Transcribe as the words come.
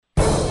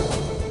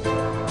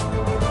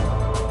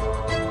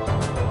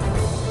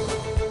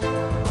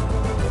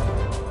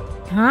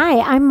Hi,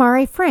 I'm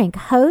Mari Frank,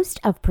 host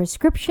of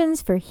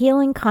Prescriptions for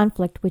Healing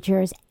Conflict, which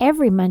airs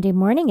every Monday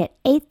morning at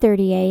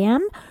 8:30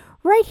 a.m.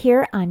 right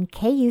here on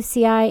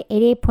KUCI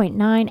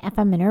 88.9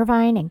 FM in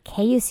Irvine and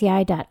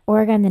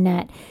KUCI.org on the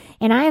net.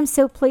 And I am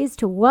so pleased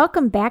to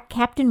welcome back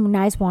Captain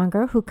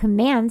Nighswonger, who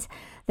commands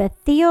the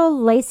Theo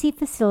Lacey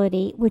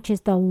facility, which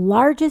is the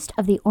largest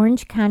of the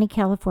Orange County,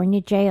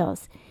 California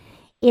jails.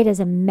 It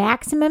is a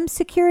maximum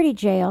security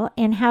jail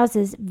and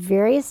houses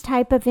various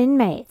types of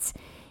inmates.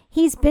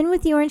 He's been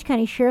with the Orange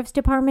County Sheriff's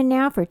Department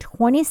now for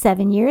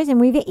 27 years,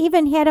 and we've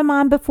even had him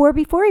on before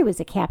he was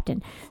a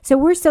captain. So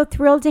we're so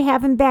thrilled to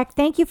have him back.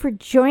 Thank you for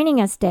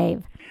joining us,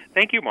 Dave.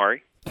 Thank you,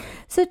 Mari.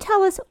 So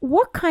tell us,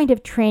 what kind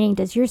of training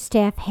does your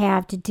staff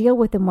have to deal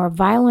with the more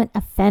violent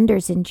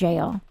offenders in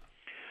jail?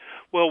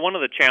 Well, one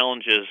of the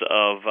challenges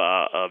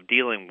of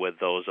dealing with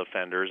those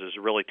offenders is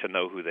really to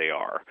know who they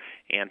are.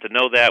 And to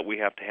know that, we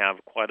have to have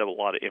quite a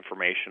lot of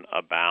information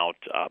about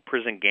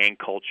prison gang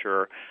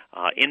culture,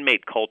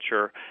 inmate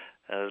culture,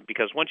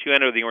 because once you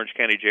enter the Orange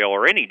County Jail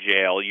or any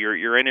jail,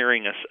 you're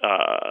entering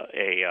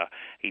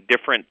a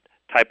different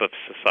type of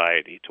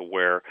society to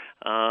where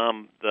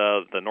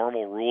the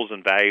normal rules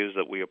and values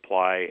that we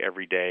apply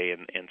every day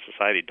in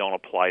society don't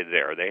apply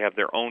there. They have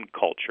their own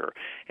culture,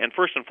 and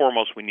first and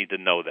foremost, we need to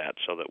know that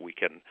so that we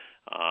can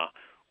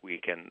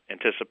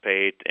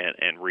anticipate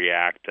and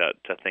react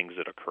to things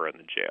that occur in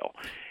the jail.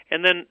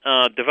 And then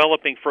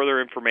developing further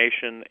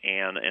information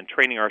and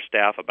training our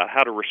staff about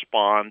how to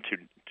respond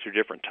to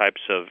different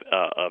types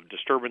of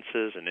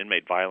disturbances and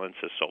inmate violence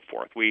and so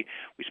forth. We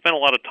spend a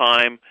lot of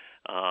time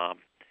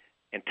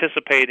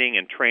anticipating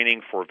and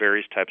training for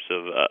various types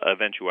of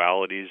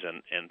eventualities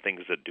and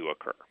things that do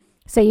occur.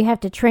 So you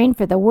have to train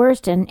for the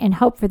worst and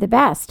hope for the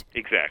best.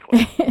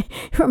 Exactly.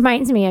 It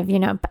reminds me of,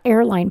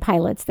 airline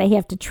pilots. They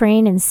have to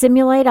train and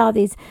simulate all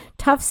these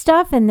tough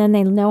stuff, and then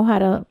they know how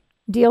to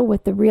deal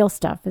with the real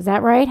stuff. Is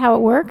that right, how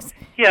it works?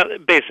 Yeah,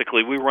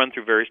 basically, we run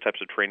through various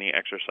types of training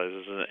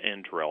exercises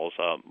and drills.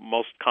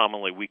 Most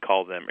commonly, we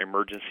call them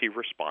emergency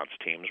response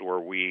teams, where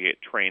we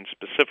train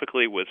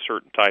specifically with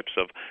certain types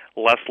of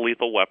less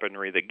lethal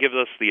weaponry that gives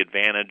us the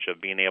advantage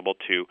of being able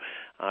to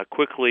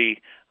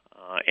quickly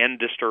end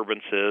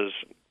disturbances,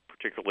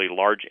 particularly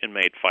large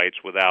inmate fights,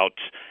 without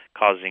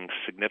causing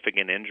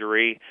significant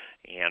injury,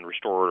 and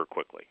restore order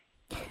quickly.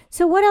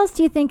 So what else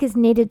do you think is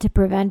needed to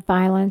prevent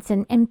violence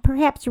and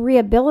perhaps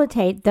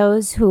rehabilitate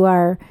those who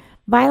are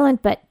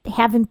violent but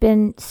haven't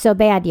been so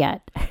bad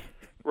yet?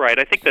 Right.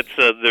 I think that's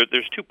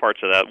there's two parts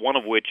of that, one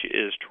of which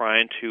is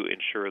trying to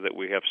ensure that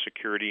we have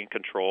security and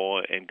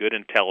control and good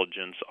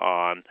intelligence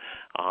on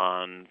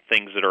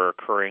things that are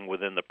occurring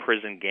within the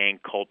prison gang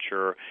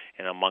culture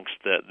and amongst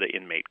the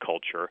inmate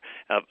culture.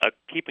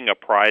 Keeping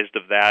apprised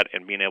of that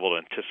and being able to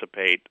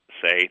anticipate,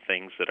 say,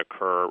 things that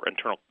occur,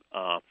 internal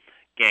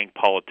gang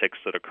politics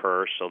that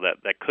occur, so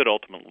that could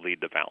ultimately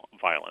lead to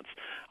violence.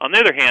 On the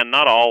other hand,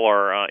 not all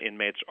our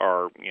inmates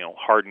are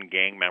hardened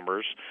gang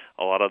members.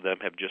 A lot of them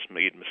have just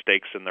made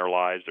mistakes in their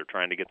lives. They're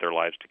trying to get their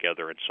lives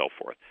together and so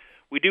forth.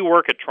 We do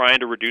work at trying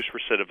to reduce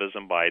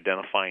recidivism by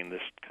identifying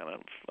this kind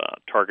of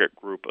target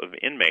group of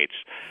inmates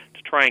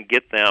to try and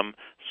get them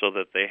so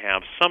that they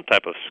have some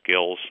type of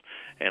skills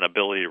and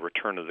ability to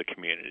return to the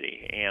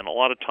community. And a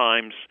lot of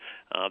times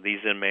these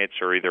inmates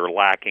are either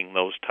lacking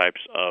those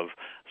types of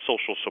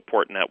social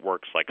support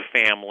networks like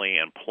family,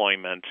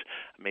 employment,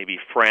 maybe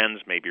friends,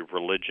 maybe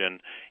religion.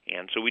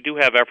 And so we do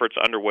have efforts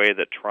underway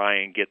that try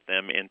and get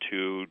them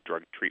into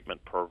drug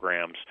treatment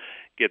programs,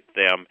 get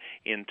them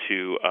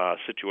into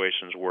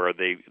situations where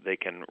they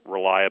can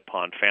rely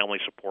upon family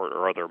support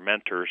or other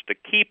mentors to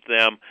keep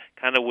them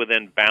kind of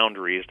within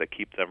boundaries that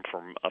keep them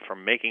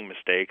from making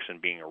mistakes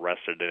and being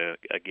arrested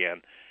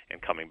again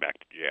and coming back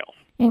to jail.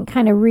 And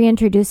kind of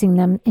reintroducing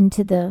them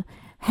into the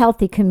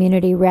healthy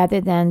community rather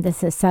than the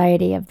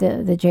society of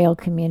the jail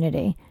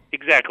community.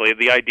 Exactly.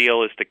 The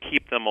ideal is to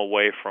keep them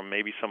away from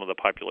maybe some of the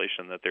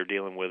population that they're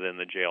dealing with in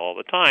the jail all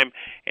the time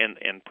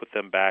and put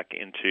them back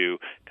into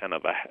kind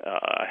of a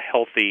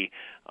healthy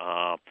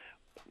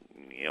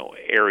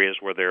areas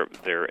where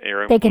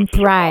they can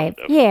thrive.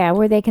 Yeah,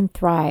 where they can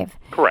thrive.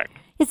 Correct.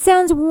 It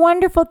sounds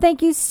wonderful.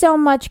 Thank you so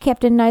much,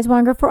 Captain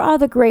Nighswonger, for all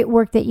the great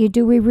work that you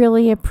do. We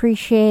really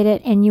appreciate it,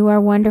 and you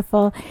are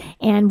wonderful.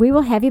 And we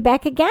will have you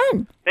back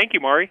again. Thank you,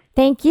 Mari.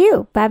 Thank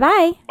you.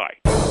 Bye-bye.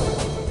 Bye.